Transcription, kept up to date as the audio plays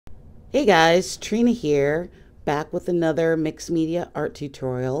Hey guys, Trina here, back with another mixed media art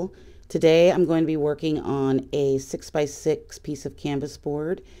tutorial. Today I'm going to be working on a 6x6 piece of canvas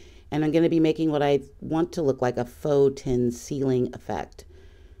board, and I'm going to be making what I want to look like a faux tin ceiling effect.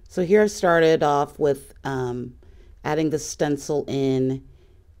 So here I started off with adding the stencil in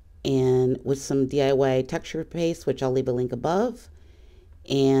and with some DIY texture paste, which I'll leave a link above,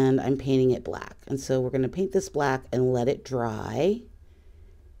 and I'm painting it black. And so we're going to paint this black and let it dry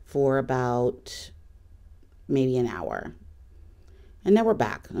for about maybe an hour. And now we're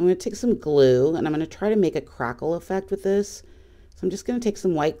back. I'm going to take some glue and I'm going to try to make a crackle effect with this. So I'm just going to take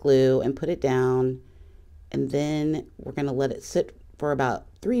some white glue and put it down, and then we're going to let it sit for about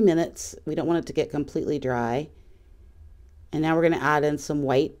 3 minutes. We don't want it to get completely dry. And now we're going to add in some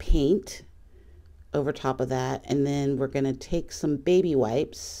white paint over top of that, and then we're going to take some baby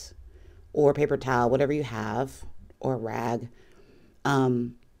wipes or paper towel, whatever you have, or a rag,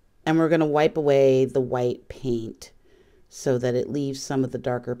 and we're going to wipe away the white paint so that it leaves some of the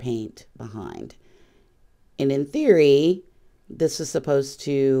darker paint behind. And in theory, this is supposed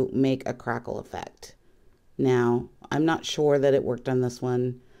to make a crackle effect. Now, I'm not sure that it worked on this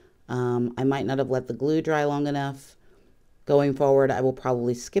one. I might not have let the glue dry long enough. Going forward, I will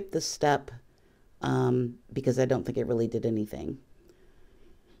probably skip this step because I don't think it really did anything.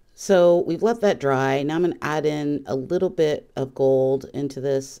 So we've let that dry. Now I'm going to add in a little bit of gold into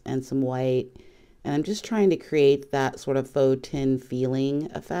this and some white. And I'm just trying to create that sort of faux tin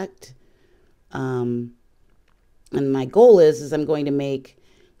feeling effect. And my goal is I'm going to make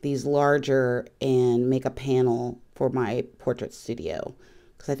these larger and make a panel for my portrait studio,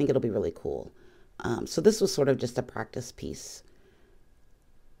 because I think it'll be really cool. So this was sort of just a practice piece.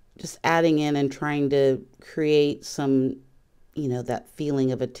 Just adding in and trying to create some, that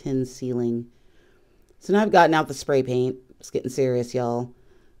feeling of a tin ceiling. So now I've gotten out the spray paint. It's getting serious, y'all.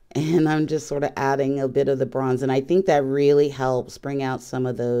 And I'm just sort of adding a bit of the bronze. And I think that really helps bring out some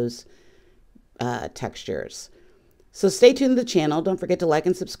of those textures. So stay tuned to the channel. Don't forget to like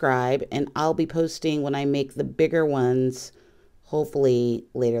and subscribe. And I'll be posting when I make the bigger ones, hopefully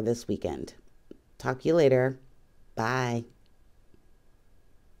later this weekend. Talk to you later. Bye.